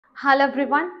Hello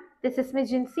everyone, this is me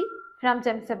Jincy from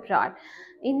Gems Abroad.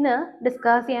 ഇന്ന്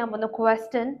discuss ചെയ്യാൻ പോകുന്ന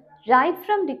question right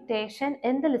from dictation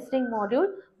in the listening module,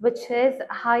 which is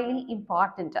highly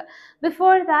important.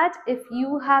 Before that, if you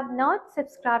have not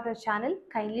subscribed our channel,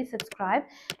 kindly subscribe,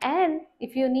 and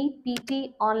if you need PT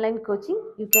online coaching,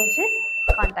 you can just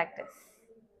contact us.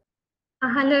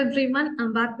 Hello every one,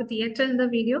 back with yet എന്ന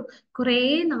video. കുറേ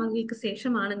നാളുകൾക്ക്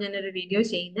ശേഷമാണ് ഞാനൊരു video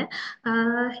ചെയ്യുന്നത്.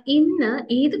 ഇന്ന്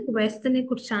ഏത് ക്വസ്റ്റനെ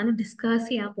കുറിച്ചാണ് discuss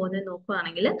ചെയ്യാൻ പോകുന്നത്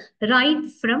നോക്കുകയാണെങ്കിൽ,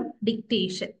 right from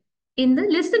dictation in the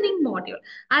listening module.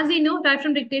 As you know, right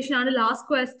from dictation ആണ് last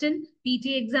question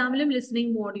PT എക്സാമിലും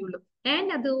listening മോഡ്യൂളും.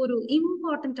 And അത് ഒരു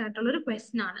ഇമ്പോർട്ടൻ്റ് ആയിട്ടുള്ള ഒരു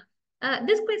ക്വസ്റ്റൻ ആണ്.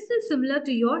 This question similar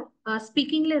to your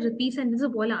സ്പീക്കിംഗിലെ repeat sentence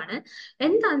പോലാണ്.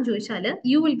 എന്താണെന്ന് ചോദിച്ചാൽ,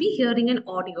 you will be hearing N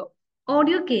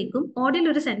audio കേൾക്കും. ഓഡിയോയിൽ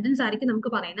ഒരു സെന്റൻസ് ആയിരിക്കും നമുക്ക്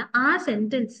പറയുന്നത്. ആ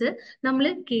സെന്റൻസ് നമ്മൾ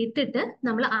കേട്ടിട്ട്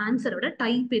നമ്മൾ ആൻസർ ഇവിടെ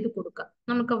ടൈപ്പ് ചെയ്ത് കൊടുക്കുക.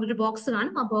 നമുക്ക് ഒരു ബോക്സ്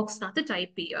കാണും, ആ ബോക്സിനകത്ത്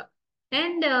ടൈപ്പ് ചെയ്യുക.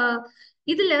 ആൻഡ്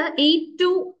ഇതിൽ 8 to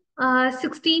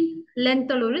 16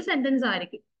 ലെങ്ത് ഉള്ള ഒരു സെന്റൻസ്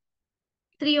ആയിരിക്കും.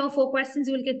 3 or 4 questions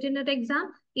you will get in that exam.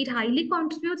 It highly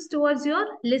contributes towards your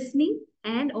listening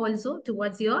and also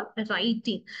towards your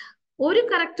writing. ഒരു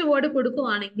കറക്റ്റ് വേർഡ്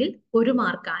കൊടുക്കുവാണെങ്കിൽ 1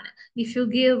 മാർക്കാണ്. If you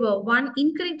give 1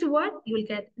 incorrect word you will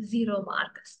get 0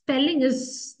 mark. Spelling is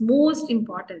most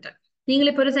important.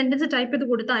 നിങ്ങളിപ്പോൾ ഒരു sentence type ചെയ്ത്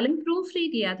കൊടുത്താലും proof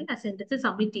read ചെയ്യാതെ ആ sentence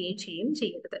submit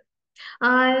ചെയ്യരുത്.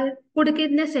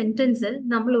 കൊടുക്കുന്ന സെന്റൻസ്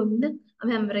നമ്മൾ ഒന്ന്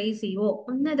മെമ്മറൈസ് ചെയ്യോ,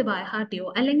 ഒന്നത് ബൈ ഹാർട്ട് ചെയ്യോ,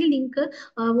 അല്ലെങ്കിൽ നിങ്ങൾക്ക്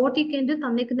വാട്ട് യു ക്യാൻ ഡു,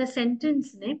 തന്നിരിക്കുന്ന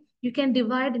സെന്റൻസിനെ you can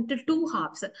divide in to 2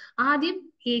 halves. ആദ്യം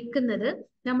കേൾക്കുന്നത്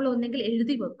നമ്മൾ ഒന്നെങ്കിൽ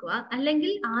എഴുതി വെക്കുക,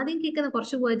 അല്ലെങ്കിൽ ആദ്യം കേൾക്കുന്ന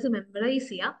കുറച്ച് വേർഡ്സ് മെമ്മറൈസ്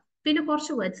ചെയ്യുക, പിന്നെ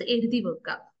കുറച്ച് വേർഡ്സ് എഴുതി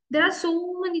വെക്കുക. There are so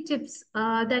many tips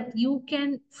that you can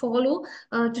follow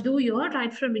to do your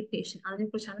right from dictation.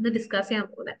 അതിനെക്കുറിച്ചാണ് ഡിസ്കസ് ചെയ്യാൻ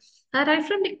പോകുന്നത്. Right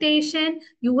from dictation,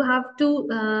 you have to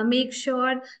make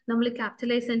sure നമ്മൾ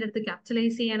ക്യാപിറ്റലൈസ് ചെയ്യേണ്ടടുത്ത്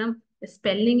ക്യാപിറ്റലൈസ് ചെയ്യണം.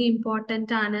 സ്പെല്ലിംഗ്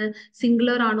ഇമ്പോർട്ടൻ്റ് ആണ്.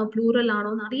 സിംഗുലർ ആണോ പ്ലൂറൽ ആണോ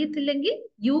എന്ന് അറിയത്തില്ലെങ്കിൽ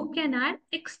you can add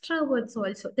extra words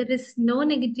also. There is no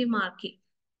negative marking.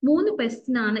 3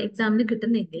 question ആണ് എക്സാമിന്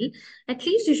കിട്ടുന്നതെങ്കിൽ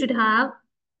at least you should have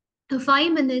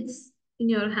 5 minutes in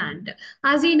your hand.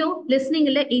 As you know, listening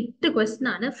ille 8 question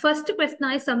ആണ്. First question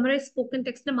ആയി summarise spoken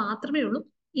ടെക്സ്റ്റിന് മാത്രമേ ഉള്ളൂ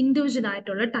individual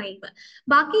ആയിട്ടുള്ള time.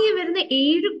 ബാക്കി വരുന്ന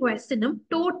 7 ക്വസ്റ്റനും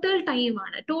total time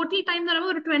ആണ്. ടോട്ടൽ ടൈം എന്ന്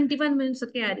പറയുമ്പോൾ ഒരു 21 minutes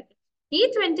ഒക്കെ ആയിരിക്കും. ഈ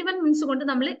 21 minutes കൊണ്ട്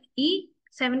നമ്മൾ ഈ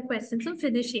 7 ക്വസ്റ്റൻസും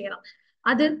ഫിനിഷ് ചെയ്യണം.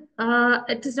 അത്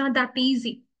it is not that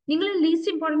easy. നിങ്ങൾ ലീസ്റ്റ്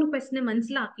ഇമ്പോർട്ടൻറ്റ് ക്വസ്റ്റിനെ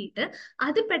മനസ്സിലാക്കിയിട്ട്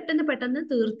അത് പെട്ടെന്ന്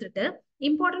തീർത്തിട്ട്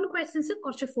ഇമ്പോർട്ടൻറ്റ് ക്വസ്റ്റ്യൻസ്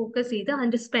കുറച്ച് ഫോക്കസ് ചെയ്ത്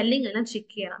അതിന്റെ സ്പെല്ലിംഗ് എല്ലാം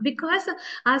ചെക്ക് ചെയ്യണം. ബിക്കോസ്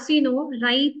ആസ് യു നോ,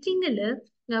 റൈറ്റിംഗിൽ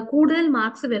കൂടുതൽ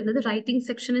മാർക്സ് വരുന്നത് റൈറ്റിംഗ്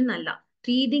സെക്ഷനിൽ നിന്നല്ല,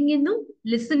 റീഡിങ്ങിനും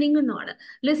ലിസണിങ്ങിനുമാണ്.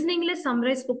 ലിസണിങ്ങിൽ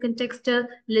summarise spoken text,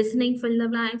 listening fill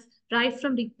the blanks, right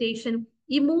from dictation,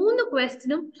 ഈ 3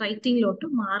 ക്വസ്റ്റിനും റൈറ്റിംഗിലോട്ട്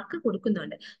മാർക്ക്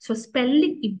കൊടുക്കുന്നുണ്ട്. സോ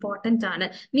സ്പെല്ലിംഗ് ഇമ്പോർട്ടൻ്റ് ആണ്.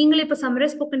 നിങ്ങളിപ്പോൾ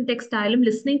സമ്മറൈസ് സ്പോക്കൺ ടെക്സ്റ്റ് ആയാലും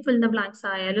ലിസണിങ് ഫിൽ ദ ബ്ലാങ്ക്സ്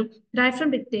ആയാലും റൈറ്റ്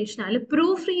ഫ്രം ഡിക്റ്റേഷൻ ആയാലും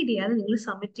പ്രൂഫ് റീഡ് ചെയ്യാതെ നിങ്ങൾ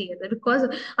സബ്മിറ്റ് ചെയ്യരുത്. ബിക്കോസ്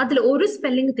അതിൽ ഒരു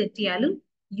spelling തെറ്റിയാലും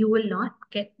you will not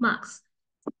get marks.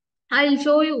 I'll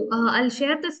show you, I'll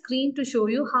share the screen to show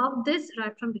you how this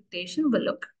right from dictation will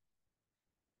look.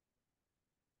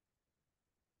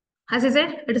 As I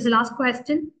said, it is the last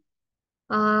question.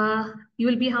 You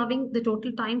will be having the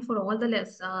total time for all the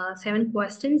 7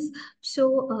 questions. So,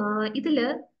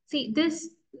 see this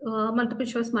multiple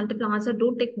choice, multiple answer,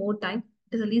 don't take more time.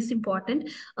 It is the least important.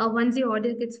 Once the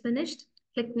audio gets finished,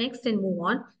 click next and move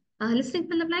on. Listening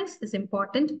fill the blanks is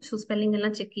important. So spelling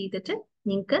and check it.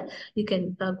 You can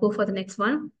go for the next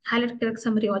one. Highlight correct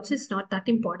summary also is not that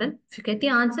important. If you get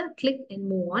the answer, click and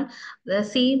move on. The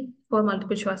same for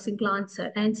multiple choice single answer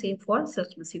and same for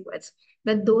search words.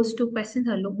 But those 2 questions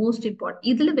are most important.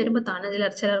 ഇതിൽ വരുമ്പോഴാണ്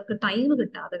ചിലർക്ക് time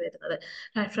കിട്ടാതെ വരുന്നത്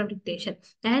right from dictation.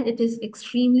 And it is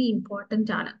extremely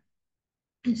important ആണ്.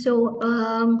 So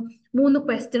 3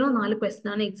 ക്വസ്റ്റ്യനോ 4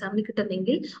 ക്വസ്റ്റ്യനാണ് എക്സാമിന്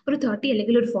കിട്ടുന്നതെങ്കിൽ ഒരു 30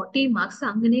 അല്ലെങ്കിൽ ഒരു 40 മാർക്സ്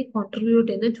അങ്ങനെ കോൺട്രിബ്യൂട്ട്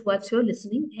ചെയ്യുന്നത് towards your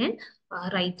listening and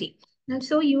writing.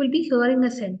 So you will be hearing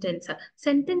A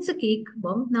sentence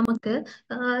കേൾക്കുമ്പം നമുക്ക്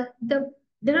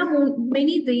there are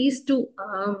many ways to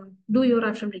do your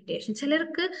right from dictation.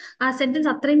 ചിലർക്ക് ആ സെന്റൻസ്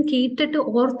അത്രയും കേട്ടിട്ട്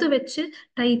ഓർത്ത് വെച്ച്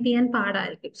ടൈപ്പ് ചെയ്യാൻ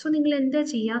പാടായിരിക്കും. സോ നിങ്ങൾ എന്താ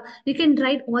ചെയ്യുക, you can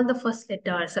write all the first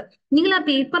letters. നിങ്ങൾ ആ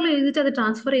പേപ്പറിൽ എഴുതിയിട്ട് അത്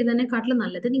ട്രാൻസ്ഫർ ചെയ്തതിനെക്കാട്ടിലും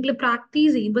നല്ലത് നിങ്ങൾ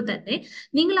പ്രാക്ടീസ് ചെയ്യുമ്പോൾ തന്നെ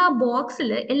നിങ്ങൾ ആ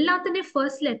ബോക്സിൽ എല്ലാത്തിൻ്റെയും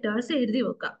ഫസ്റ്റ് ലെറ്റേഴ്സ് എഴുതി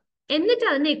വെക്കുക. എന്നിട്ട്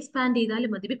അതിനെ എക്സ്പാൻഡ്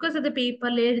ചെയ്താലും മതി. ബിക്കോസ് അത്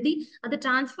പേപ്പറിൽ എഴുതി അത്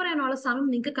ട്രാൻസ്ഫർ ചെയ്യാനുള്ള സമയം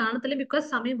നിങ്ങൾക്ക് കാണത്തില്ല. ബിക്കോസ്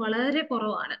സമയം വളരെ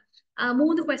കുറവാണ്.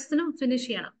 3 ക്വസ്റ്റ്യനും ഫിനിഷ്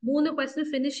ചെയ്യണം. 3 ക്വസ്റ്റ്യൻ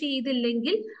ഫിനിഷ്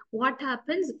ചെയ്തില്ലെങ്കിൽ what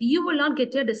happens, you will not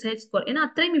get your decide score. എന്നാൽ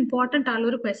അത്രയും ഇമ്പോർട്ടൻ്റ് ആയുള്ള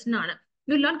ഒരു ക്വസ്റ്റ്യൻ ആണ്.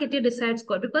 You will not get your desired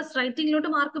score because writing lot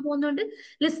mark പോകുന്നുണ്ട്,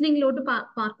 ലിസണിംഗ് ലോട്ട്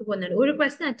മാർക്ക് പോകുന്നുണ്ട്. ഒരു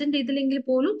ക്വസ്റ്റൻ അറ്റൻഡ് ചെയ്തില്ലെങ്കിൽ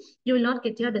പോലും you will not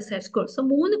get your desired score. So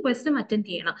 3 ക്വസ്റ്റനും attend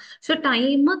ചെയ്യണം. സോ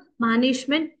ടൈം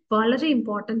മാനേജ്മെന്റ് വളരെ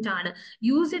ഇമ്പോർട്ടന്റ് ആണ്.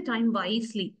 Use your time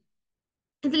wisely.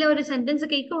 ഇതിലെ ഒരു സെന്റൻസ്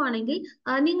കേൾക്കുവാണെങ്കിൽ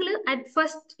നിങ്ങൾ at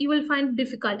first you will find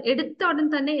difficult. എടുത്ത ഉടൻ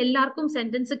തന്നെ എല്ലാവർക്കും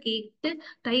സെന്റൻസ് കേട്ട്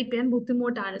ടൈപ്പ് ചെയ്യാൻ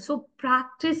ബുദ്ധിമുട്ടാണ്. So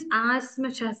practice as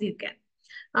much as you can.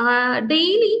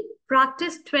 Daily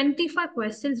practice 25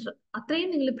 questions. അത്രയും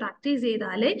നിങ്ങൾ പ്രാക്ടീസ്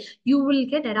ചെയ്താലേ you will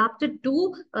get adapted to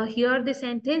here the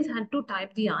sentence and to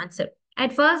type the answer.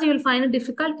 At first you will find it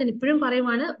difficult. ഞാൻ ഇപ്പോഴും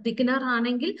പറയുവാണ്, beginner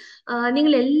ആണെങ്കിൽ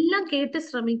നിങ്ങൾ എല്ലാം കേട്ട്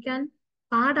ശ്രമിക്കാൻ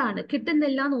പാടാണ്,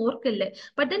 കിട്ടുന്നില്ല എന്ന് ഓർക്കല്ലേ.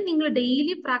 ബട്ട് നിങ്ങൾ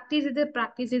ഡെയിലി പ്രാക്ടീസ്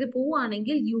ചെയ്ത്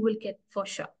പോവുകയാണെങ്കിൽ you will get for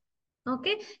sure.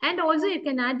 Okay, and also you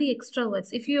can add the extra words.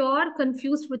 If you are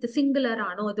confused with the singular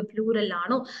ആണോ the plural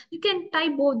ആണോ, you can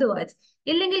type both the words.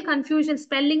 ഇല്ലെങ്കിൽ confusion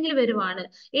സ്പെല്ലിംഗിൽ വരുവാണ്,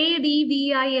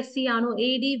 ADVISE ആണോ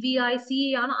ADVICE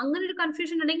ആണോ, അങ്ങനെ ഒരു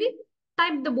confusion ഉണ്ടെങ്കിൽ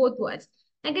type the both words.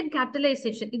 Again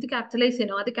capitalisation, ഇത് ക്യാപിറ്റലൈസ്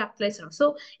ചെയ്യണോ അത് ക്യാപിറ്റലൈസ് ചെയ്യണോ. സോ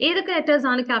ഏതൊക്കെ ലെറ്റേഴ്സ്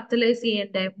ആണ് ക്യാപിറ്റലൈസ്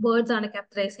ചെയ്യേണ്ടത്, വേർഡ്സ് ആണ്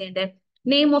ക്യാപിറ്റലൈസ് ചെയ്യേണ്ടത്.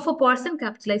 Name of a person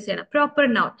capitalize ചെയ്യണം. Proper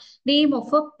noun. Name of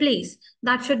a place,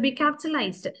 that should be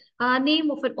capitalized. Name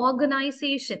of an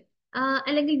organization,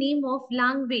 അല്ലെങ്കിൽ name of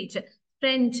language,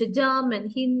 French, German,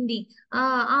 Hindi,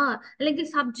 അല്ലെങ്കിൽ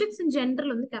സബ്ജക്ട്സ് ഇൻ ജനറൽ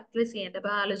ഒന്ന് capitalise ചെയ്യേണ്ട.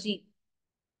 Biology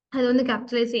അതൊന്നും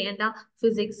capitalise ചെയ്യേണ്ട.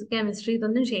 Physics, chemistry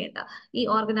ഇതൊന്നും ചെയ്യേണ്ട. ഈ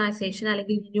ഓർഗനൈസേഷൻ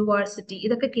അല്ലെങ്കിൽ യൂണിവേഴ്സിറ്റി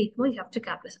ഇതൊക്കെ കേൾക്കുമ്പോൾ യു ഹാവ് ടു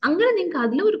ക്യാപിറ്റലൈസ്. അങ്ങനെ നിങ്ങൾക്ക്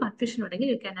അതിലും ഒരു കൺഫ്യൂഷൻ ഉണ്ടെങ്കിൽ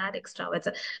you can add extra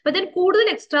words. But then കൂടുതൽ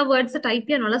എക്സ്ട്രാ വേർഡ്സ് ടൈപ്പ്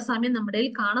ചെയ്യാനുള്ള സമയം നമ്മുടെ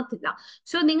കയ്യിൽ കാണത്തില്ല.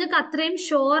 സോ നിങ്ങൾക്ക് അത്രയും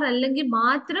ഷുവർ അല്ലെങ്കിൽ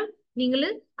മാത്രം നിങ്ങൾ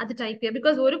അത് ടൈപ്പ് ചെയ്യുക.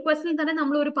 ബിക്കോസ് ഒരു ക്വസ്റ്റിനിൽ തന്നെ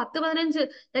നമ്മൾ ഒരു 10-15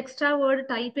 extra word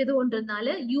type ചെയ്തുകൊണ്ടിരുന്നാൽ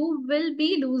you will be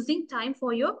losing time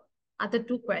for your other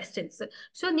 2 questions.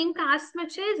 So നിങ്ങൾക്ക് as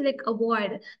much as like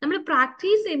avoid, നമ്മൾ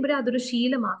പ്രാക്ടീസ് ചെയ്യുമ്പോഴേ അതൊരു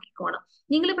ശീലമാക്കിക്കോണം.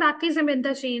 നിങ്ങൾ പ്രാക്ടീസ് ചെയ്യുമ്പോൾ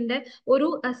എന്താ ചെയ്യേണ്ടത്, ഒരു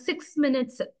 6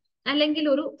 minutes അല്ലെങ്കിൽ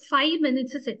ഒരു 5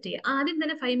 minutes സെറ്റ് ചെയ്യുക. ആദ്യം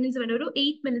തന്നെ 5 minutes വേണ്ട, ഒരു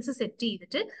 8 minutes സെറ്റ്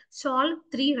ചെയ്തിട്ട് സോൾവ്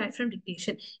 3 റൈറ്റ് ഫ്രം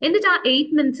ഡിക്റ്റേഷൻ. എന്നിട്ട് ആ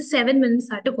 8 minutes 7 minutes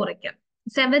ആയിട്ട് കുറയ്ക്കാം.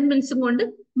 7 minutes കൊണ്ട്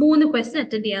 3 ക്വസ്റ്റ്യൻ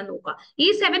അറ്റൻഡ് ചെയ്യാൻ നോക്കുക. ഈ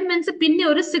 7 minutes പിന്നെ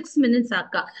ഒരു 6 minutes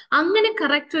ആക്കുക. അങ്ങനെ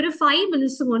കറക്റ്റ് ഒരു 5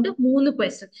 minutes കൊണ്ട് 3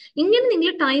 ക്വസ്റ്റ്യൻ. ഇങ്ങനെ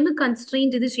നിങ്ങൾ ടൈം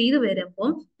കൺസ്ട്രെയിൻറ്റ് ചെയ്ത്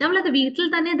വരുമ്പോൾ നമ്മളത് വീട്ടിൽ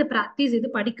തന്നെ അത് പ്രാക്ടീസ് ചെയ്ത്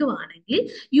പഠിക്കുവാണെങ്കിൽ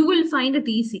you will find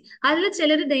it easy. അതിൽ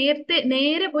ചിലർ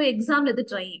നേരെ പോയി എക്സാമിൽ ഇത്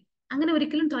ട്രൈ ചെയ്യും. അങ്ങനെ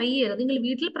ഒരിക്കലും ട്രൈ ചെയ്യരുത്. നിങ്ങൾ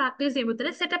വീട്ടിൽ പ്രാക്ടീസ് ചെയ്യുമ്പോൾ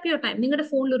തന്നെ സെറ്റപ്പ് യുവർ ടൈം. നിങ്ങളുടെ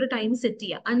ഫോണിൽ ഒരു ടൈം സെറ്റ്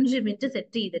ചെയ്യുക. 5 minutes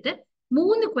സെറ്റ് ചെയ്തിട്ട്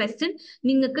 3 ക്വസ്റ്റ്യൻ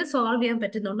നിങ്ങൾക്ക് സോൾവ് ചെയ്യാൻ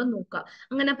പറ്റുന്നുണ്ടോ നോക്കുക.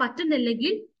 അങ്ങനെ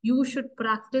പറ്റുന്നില്ലെങ്കിൽ you should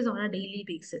practice on A daily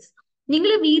basis.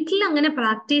 നിങ്ങൾ വീട്ടിൽ അങ്ങനെ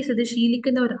പ്രാക്ടീസ് ചെയ്ത്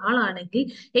ശീലിക്കുന്ന ഒരാളാണെങ്കിൽ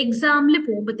എക്സാമിൽ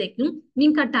പോകുമ്പോഴത്തേക്കും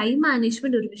നിങ്ങൾക്ക് ആ ടൈം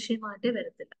മാനേജ്മെന്റ് ഒരു വിഷയമായിട്ടേ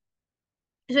വരത്തില്ല.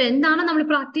 സോ എന്താണോ നമ്മൾ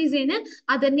പ്രാക്ടീസ് ചെയ്യുന്നത്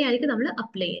അത് തന്നെയായിരിക്കും നമ്മൾ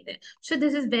അപ്ലൈ ചെയ്യുന്നത്. So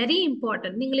this is very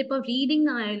important. നിങ്ങളിപ്പോൾ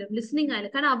റീഡിംഗ് ആയാലും ലിസണിങ്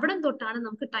ആയാലും, കാരണം അവിടെ തൊട്ടാണ്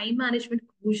നമുക്ക് ടൈം മാനേജ്മെന്റ്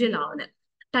ക്രൂഷ്യൽ ആവുന്നത്.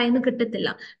 ടൈം കിട്ടത്തില്ല.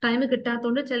 ടൈം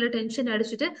കിട്ടാത്തതുകൊണ്ട് ചില ടെൻഷൻ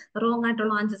അടിച്ചിട്ട് റോങ്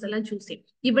ആയിട്ടുള്ള ആൻസേഴ്സ് എല്ലാം ചൂസ് ചെയ്യും.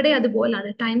 ഇവിടെ അതുപോലാണ്.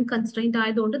 ടൈം കൺസ്ട്രെയിൻറ്റ്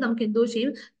ആയതുകൊണ്ട് നമുക്ക് എന്തോ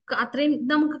ചെയ്യും, അത്രയും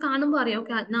നമുക്ക് കാണുമ്പോൾ അറിയാം,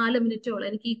 ഓക്കെ 4 മിനിറ്റോളം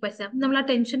എനിക്ക് ഈ ക്വസ്റ്റ്യൻ. നമ്മൾ ആ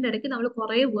ടെൻഷൻ്റെ ഇടയ്ക്ക് നമ്മൾ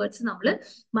കുറേ വേർഡ്സ് നമ്മൾ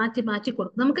മാറ്റി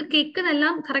കൊടുക്കും. നമുക്ക്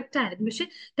കേൾക്കുന്നതെല്ലാം കറക്റ്റ് ആയിരിക്കും, പക്ഷെ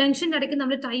ടെൻഷൻ്റെ ഇടയ്ക്ക്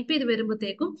നമ്മൾ ടൈപ്പ് ചെയ്ത്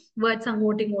വരുമ്പോഴത്തേക്കും വേർഡ്സ്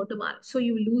അങ്ങോട്ടും ഇങ്ങോട്ടും മാറും. So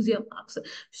you lose your marks.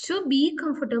 So be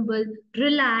comfortable,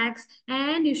 relax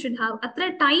and you should have.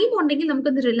 അത്ര ടൈം ഉണ്ടെങ്കിൽ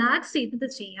നമുക്കൊന്ന് റിലാക്സ് ചെയ്തിട്ട്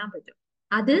ചെയ്യാൻ പറ്റും.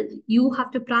 അത് you have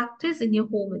to practice in your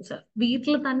home itself.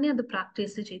 വീട്ടിൽ തന്നെ അത്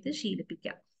പ്രാക്ടീസ് ചെയ്ത്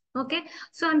ശീലിപ്പിക്കാം. Okay,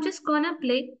 so I am just gonna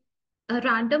play a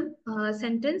random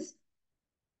sentence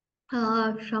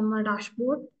from a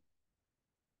dashboard.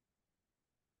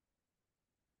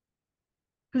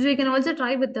 So you can also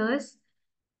try with us.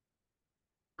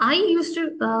 I used to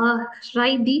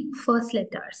write the first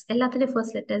letters. എല്ലാത്തിൻ്റെ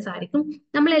first letters ആയിരിക്കും.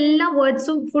 നമ്മൾ എല്ലാ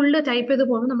വേർഡ്സും full type ചെയ്ത്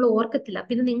പോകുമ്പോൾ നമ്മൾ ഓർക്കത്തില്ല.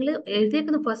 പിന്നെ നിങ്ങൾ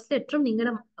എഴുതിയേക്കുന്ന first ലെറ്ററും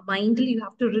നിങ്ങളുടെ മൈൻഡിൽ യു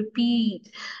ഹാവ് ടു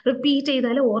റിപ്പീറ്റ്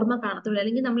ചെയ്താലേ ഓർമ്മ കാണത്തുള്ളൂ.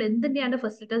 അല്ലെങ്കിൽ നമ്മൾ എന്തിൻ്റെയാണ്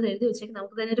ഫസ്റ്റ് ലെറ്റേഴ്സ് എഴുതി വെച്ചേക്ക്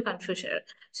നമുക്ക് തന്നെ ഒരു confusion.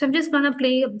 So I am just gonna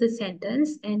play the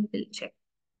sentence and will check.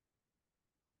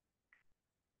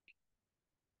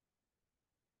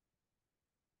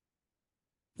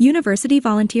 University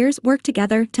volunteers work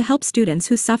together to help students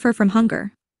who suffer from hunger.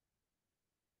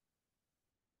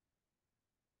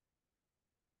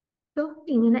 So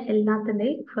ഇങ്ങനെ എല്ലാത്തിൻ്റെ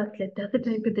ഫസ്റ്റ് ലെറ്റേഴ്സ്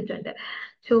ടൈപ്പ് ചെയ്തിട്ടുണ്ട്.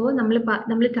 സോ നമ്മൾ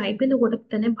ടൈപ്പ് ചെയ്യുന്ന കൂട്ടത്തിൽ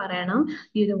തന്നെ പറയണം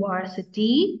university,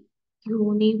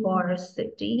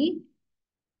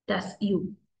 that's U.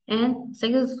 And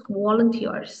second is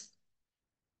volunteers.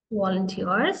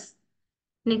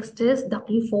 Next is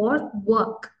W for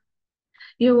work.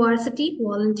 University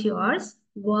volunteers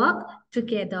work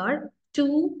together to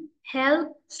help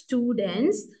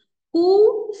students who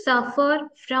suffer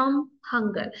from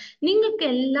hunger. നിങ്ങൾക്ക്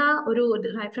എല്ലാ ഒരു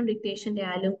റൈറ്റ് ഫ്രം ഡിക്റ്റേഷൻ്റെ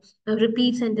ആയാലും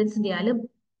റിപ്പീറ്റ് സെന്റൻസിൻ്റെ ആയാലും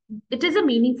it is a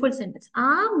meaningful sentence.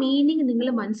 Meaning നിങ്ങൾ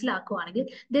മനസ്സിലാക്കുവാണെങ്കിൽ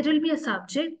there will be a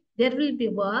subject, there will be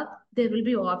a verb, there will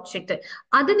be object.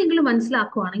 അത് നിങ്ങൾ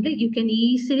മനസ്സിലാക്കുവാണെങ്കിൽ you can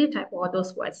easily type all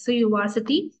those words. So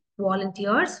university,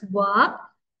 volunteers, work,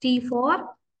 T for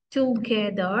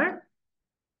together.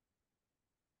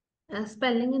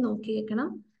 Spelling നോക്കിയേക്കണം.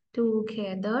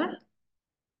 Together.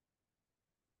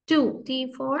 Two, T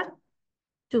for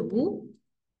two.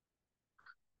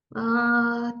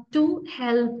 To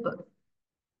help.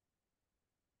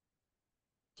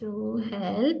 To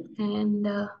help. And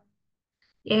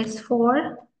S for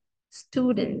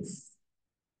students.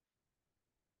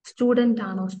 Student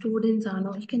ano, students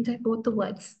ano. You can type both the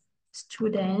words.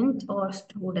 Student or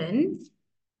students.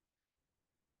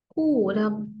 Who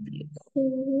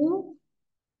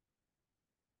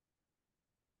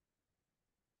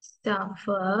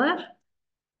suffer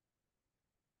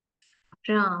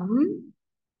from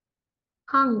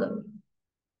hunger.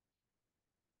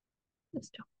 Let's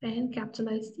stop and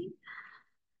capitalize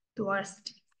the words.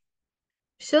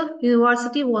 So,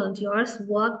 university volunteers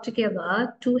work together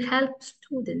to help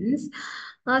students.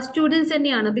 Students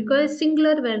തന്നെയാണ് because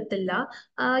singular വരത്തില്ല.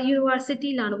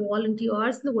 യൂണിവേഴ്സിറ്റിയിലാണ്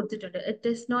volunteers എന്ന് കൊടുത്തിട്ടുണ്ട്. It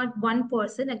is not one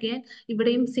person. Again,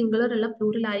 ഇവിടെയും singular അല്ല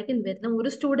plural ആയിരിക്കും വരുന്നത്. ഒരു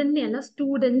സ്റ്റുഡന്റിനെ അല്ല,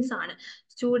 students ആണ്.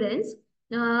 Students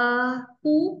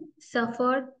who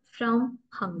suffered from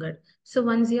hunger. So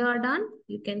once you are done,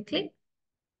 you can click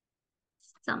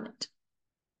submit.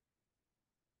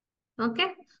 Okay.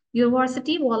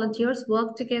 University volunteers work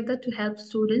together to help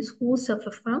students who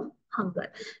suffer from hunger.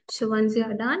 So once you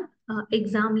are done,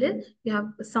 exam list, you have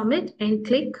to submit and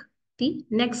click the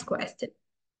next question.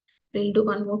 We'll do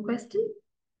one more question.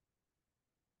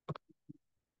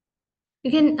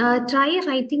 You can try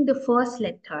writing the first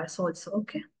letters also,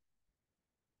 okay?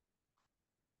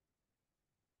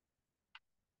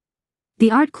 The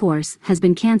art course has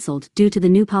been cancelled due to the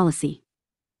new policy.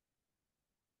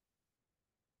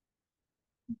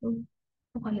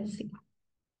 Policy.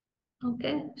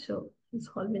 Okay, so it's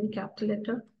all in capital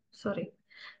letter. Sorry.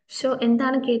 So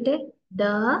എന്താണ് കേട്ടെ?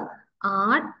 The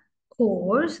art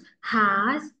course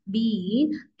has been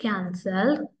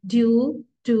cancelled due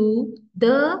to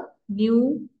the new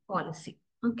policy.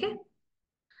 Okay.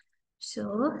 So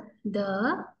the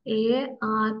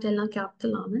art എല്ലാം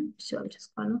capital ആണ്. So I'm just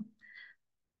gonna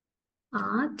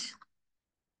art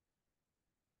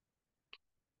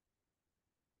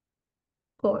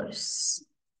course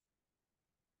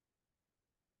has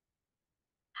been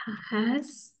cancelled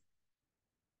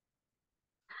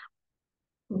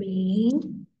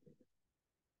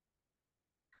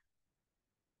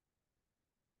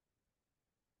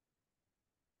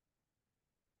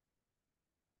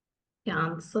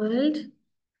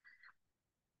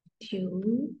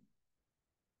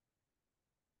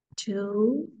due to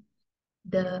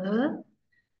the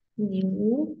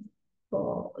new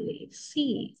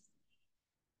policy.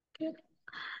 Okay.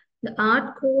 The art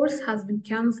course has been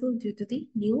cancelled due to the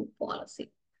new policy.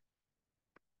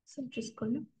 So I'm just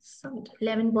going to submit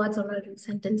 11 words or a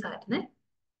sentence. Okay.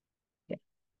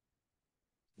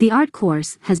 The art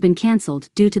course has been cancelled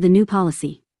due to the new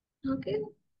policy. Okay.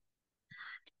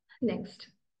 Next.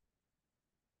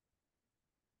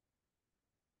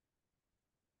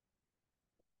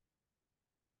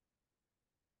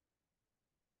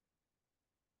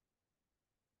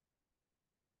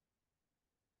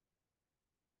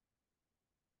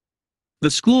 The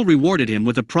school rewarded him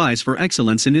with a prize for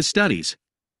excellence in his studies.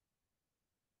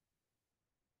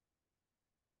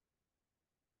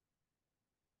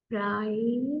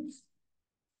 Prize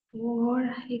for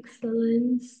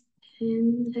excellence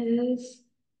in his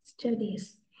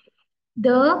studies.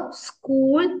 The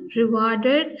school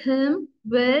rewarded him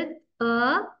with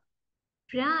a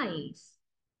prize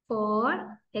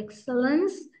for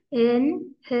excellence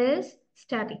in his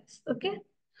studies. Okay.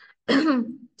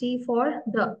 T for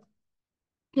the.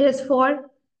 S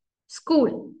for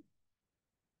school.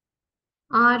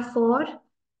 R for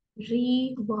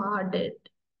rewarded.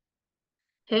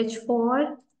 H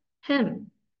for him.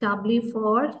 W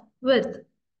for with.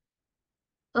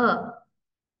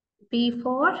 P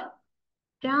for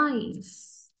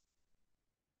prize.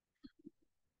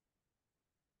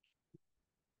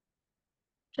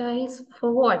 Prize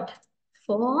for what?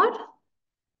 For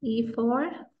E for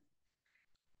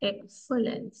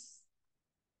excellence.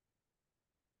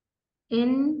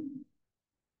 In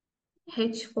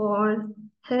H for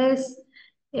his,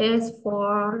 S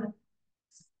for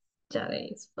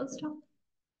studies. First off.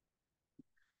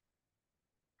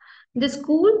 The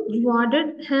school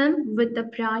rewarded him with the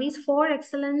prize for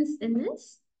excellence in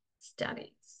his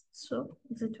studies. So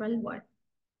it's a 12 word.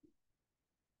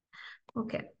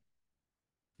 Okay.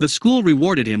 The school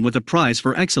rewarded him with a prize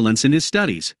for excellence in his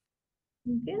studies.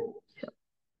 Okay, sure.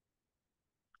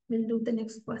 We'll do the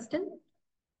next question.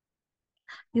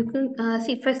 You can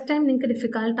see first time നിങ്ങൾക്ക്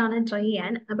difficult ആണ് try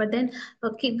ചെയ്യാൻ, but then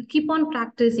keep on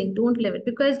practicing, don't leave it,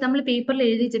 because നമ്മൾ പേപ്പറിൽ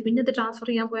എഴുതിച്ച് പിന്നെ ഇത് transfer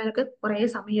ചെയ്യാൻ പോയാലൊക്കെ കുറേ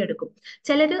സമയം എടുക്കും.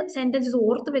 ചിലർ സെന്റൻസസ്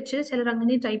ഓർത്ത് വെച്ച് ചിലർ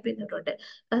അങ്ങനെ ടൈപ്പ് ചെയ്തിട്ടുണ്ട്.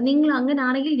 നിങ്ങൾ അങ്ങനെ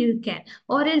ആണെങ്കിൽ you can,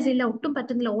 or else ഇല്ല ഒട്ടും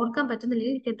പറ്റുന്നില്ല ഓർക്കാൻ പറ്റുന്നില്ല,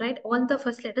 you can write all the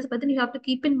first letters, but then you have to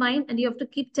keep in mind and you have to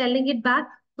keep telling it back.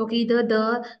 Okay, either the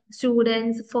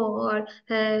students, for,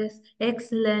 his,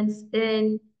 excellence, in,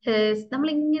 his, നമ്മൾ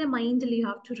ഇങ്ങനെ മൈൻഡിൽ you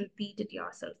have to repeat it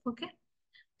yourself. Okay.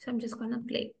 So I'm just gonna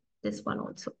play this one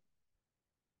also.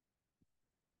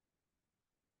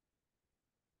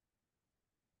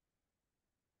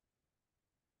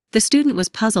 The student was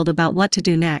puzzled about what to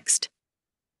do next.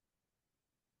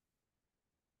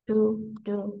 Do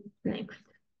next.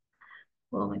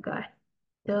 Oh my God.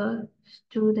 The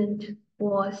student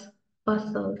was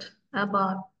puzzled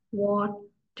about what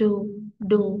to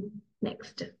do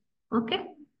next. Okay.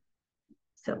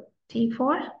 So T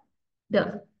for the.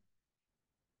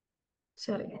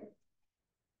 Sorry.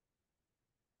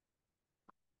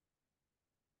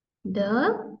 The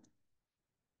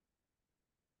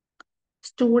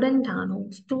student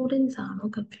students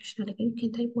confusion again. You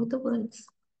can type both the words.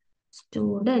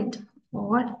 Student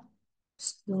or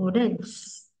students.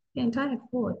 You can type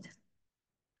both.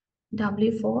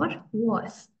 W for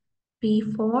was. P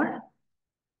for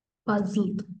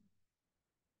puzzled.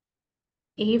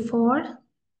 A for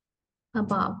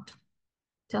about.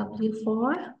 W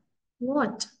for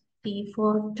what? T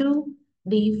for to.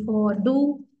 D for do.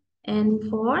 N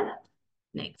for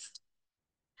next.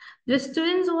 The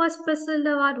students was puzzled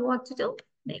about what to do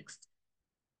next.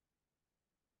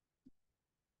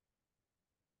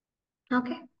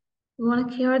 Okay. You want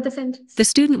to hear the sentence? The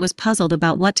student was puzzled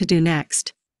about what to do next.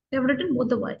 We have written both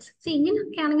the words. See, you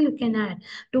can add.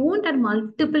 Don't add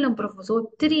multiple number of words. So,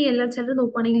 three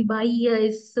by,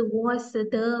 is, was,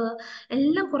 the,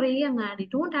 add.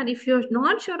 Don't add. If you're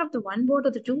not sure of the one word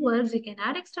or the two words, you can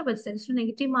add extra words. That is to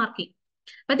negative marking.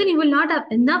 But then you will not have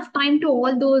enough time to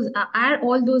all those add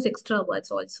all those extra words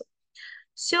also.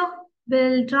 So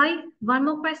we'll try one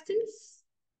more questions.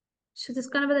 So this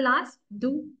is gonna be the last. Do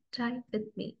try with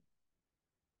me.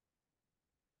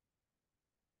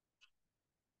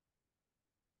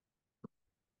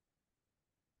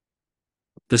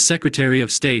 The Secretary of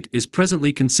State is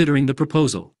presently considering the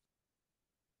proposal.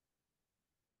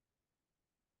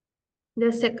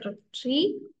 The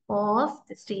Secretary of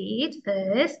the State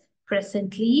is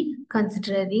presently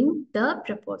considering the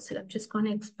proposal. I'm just going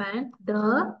to expand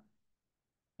the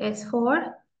S for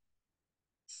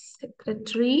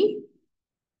Secretary,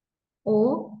 O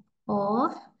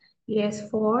of, S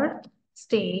for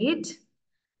State,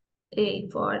 A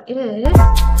for is,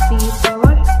 C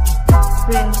for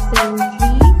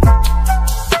presently,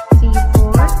 C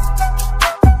for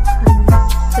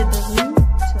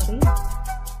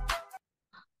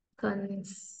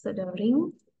considering.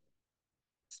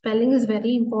 Spelling is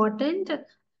very important.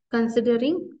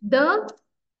 Considering the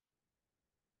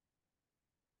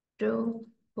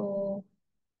proposal.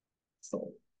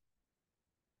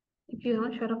 If you're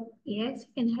not sure of, yes,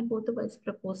 you can add both the words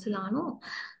proposal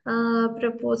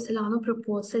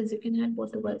proposals. You can add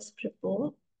both the words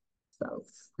proposals.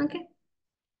 Okay.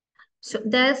 So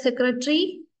the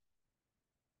Secretary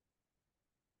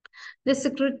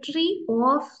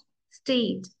of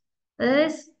State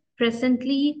is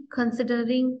presently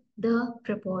considering the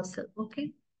proposal.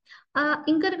 Okay.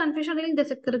 Inka confusion the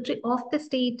Secretary of the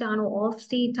State of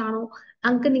State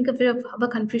Anka have a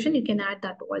confusion, you can add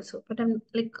that also. But I'm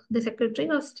like the Secretary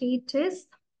of State is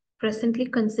presently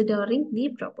considering the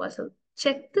proposal.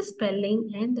 Check the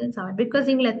spelling and then submit, because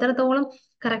in letter the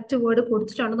correct word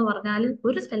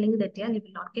spelling that you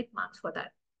will not get marks for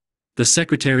that. The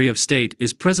Secretary of State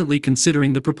is presently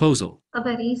considering the proposal. A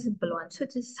very simple one. So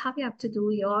just how you have to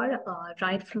do your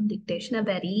write from dictation. A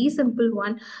very simple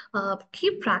one.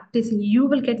 Keep practicing. You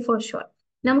will get for sure.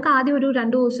 നമുക്ക് ആദ്യം ഒരു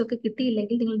 2 ദിവസമൊക്കെ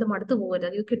കിട്ടിയില്ലെങ്കിൽ നിങ്ങളുടെ മടുത്ത് പോകരുത്,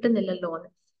 അത് കിട്ടുന്നില്ലല്ലോ എന്ന്.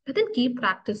 But then keep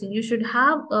practicing. You should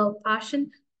have a passion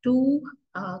to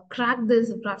crack this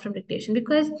write from dictation,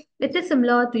 because it is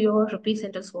similar to your repeat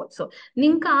sentence also.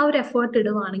 നിങ്ങൾക്ക് ആ ഒരു എഫേർട്ട്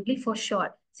ഇടുവാണെങ്കിൽ for sure.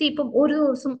 See, ഇപ്പം ഒരു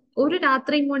ദിവസം ഒരു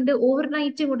രാത്രിയും കൊണ്ട്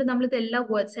ഓവർനൈറ്റും കൊണ്ട് നമ്മളിത് എല്ലാ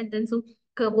വേർഡ് സെന്റൻസും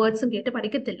words കേട്ട്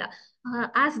പഠിക്കത്തില്ല.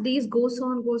 As days goes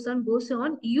on,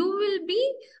 you will be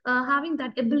having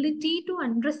that ability to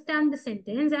understand the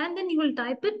sentence, and then you will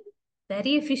type it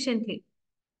very efficiently.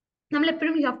 നമ്മൾ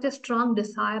എപ്പോഴും you have a strong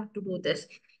desire to do this.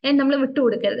 And നമ്മൾ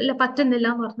വിട്ടുകൊടുക്കരുത്, അല്ല പറ്റുന്നില്ല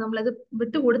പറഞ്ഞ് നമ്മളത്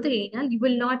വിട്ടുകൊടുത്തു കഴിഞ്ഞാൽ you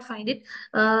will not find it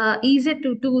easier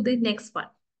to do the next one.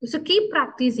 So keep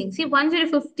practicing. See, once you're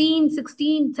 15,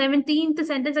 16, 17th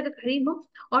sentence ഒക്കെ കഴിയുമ്പോൾ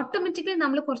ഓട്ടോമാറ്റിക്കലി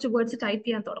നമ്മൾ കുറച്ച് വേർഡ്സ് ടൈപ്പ്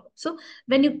ചെയ്യാൻ തുടങ്ങും. So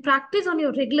when you practise on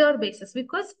your regular basis,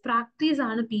 because practice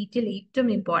ആണ് PTയിൽ ഏറ്റവും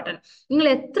important. നിങ്ങൾ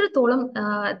എത്രത്തോളം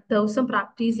ദിവസം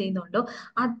പ്രാക്ടീസ് ചെയ്യുന്നുണ്ടോ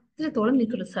അത്രത്തോളം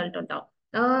നിങ്ങൾക്ക് റിസൾട്ട് ഉണ്ടാവും.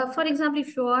 For example,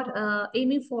 if you are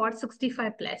aiming for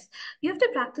 65 plus, you have to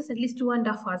practice at least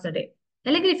 2.5 hours a day.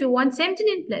 Like if you want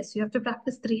 79 plus, you have to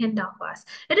practice 3.5 hours.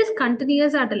 It is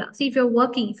continuous adala. See, if you're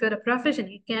working, if you're a profession,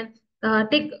 you can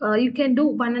you can do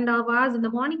 1.5 hours in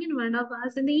the morning and 1.5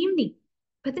 hours in the evening.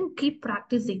 But then keep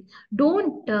practicing.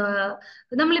 Don't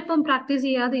നമ്മളിപ്പം practice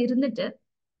ചെയ്യാതെ ഇരുന്നിട്ട്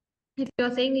if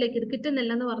you're saying like ഇത്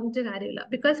കിട്ടുന്നില്ല എന്ന് പറഞ്ഞിട്ട് കാര്യമില്ല.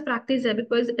 Because practice,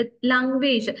 because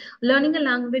language, learning a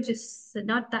language is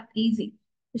not that easy.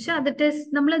 പക്ഷെ അതിട്ട്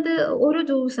നമ്മളത് ഓരോ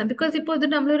ദിവസം, ബിക്കോസ് ഇപ്പോൾ ഇത്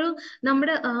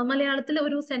നമ്മുടെ മലയാളത്തിൽ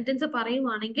ഒരു സെന്റൻസ്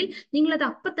പറയുവാണെങ്കിൽ നിങ്ങൾ അത്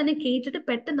അപ്പം തന്നെ കേട്ടിട്ട്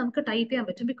പെട്ടെന്ന് നമുക്ക് ടൈപ്പ് ചെയ്യാൻ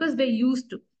പറ്റും. Because we use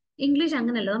to. English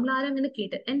അങ്ങനല്ല, നമ്മൾ ആരും അങ്ങനെ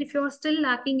കേട്ട്. And if you are still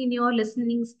lacking in your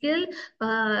listening skill,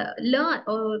 learn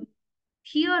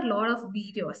hear a lot of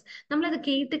videos. നമ്മളത്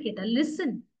കേട്ട്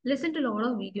listen to a lot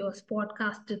of videos,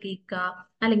 podcast കേൾക്കുക,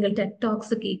 അല്ലെങ്കിൽ ടെക്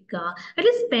ടോക്സ് കേൾക്കുക.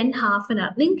 At least spend half an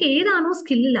hour. നിങ്ങൾക്ക് ഏതാണോ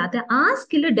സ്കില്ലില്ലാത്ത ആ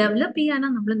സ്കില്ല് ഡെവലപ്പ്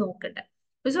ചെയ്യാനാണ് നമ്മൾ നോക്കേണ്ടത്.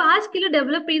 സോ ആ സ്കില്ല്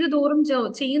ഡെവലപ്പ് ചെയ്ത്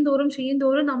ചെയ്യും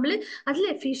തോറും നമ്മൾ അതിൽ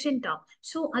എഫിഷ്യൻ്റ് ആവും.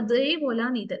 സോ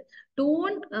അതേപോലെയാണ് ഇത്.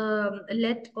 ഡോണ്ട്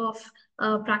ലെറ്റ് ഓഫ്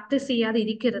പ്രാക്ടീസ് ചെയ്യാതെ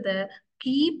ഇരിക്കരുത്.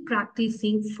 Keep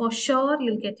practicing. For sure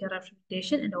you'll get your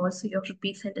reputation and also your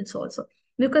repeat sentence also,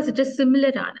 because it is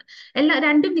similar ആണ്.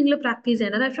 രണ്ടും നിങ്ങൾ പ്രാക്ടീസ്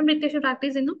ചെയ്യണം. റൈറ്റ് ഫ്രം ഡിക്റ്റേഷൻ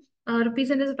പ്രാക്ടീസ് ചെയ്യുന്നു, റിപ്പീറ്റ്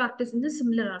സെന്റൻസ് പ്രാക്ടീസ് ചെയ്യുന്നത്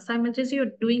സിമിലർ ആണ്. Simultaneously you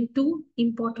are doing 2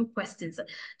 important questions.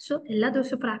 So എല്ലാ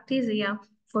ദിവസവും practice ചെയ്യാം.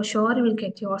 For sure you will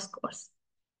get your scores.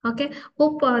 Okay,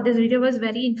 hope this video was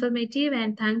very informative,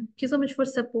 and thank you so much for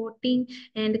supporting,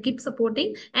 and keep supporting,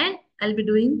 and I'll be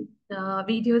doing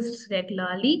videos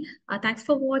regularly. Thanks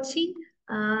for watching.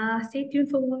 Stay tuned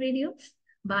for more videos.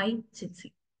 Bye, Jincy.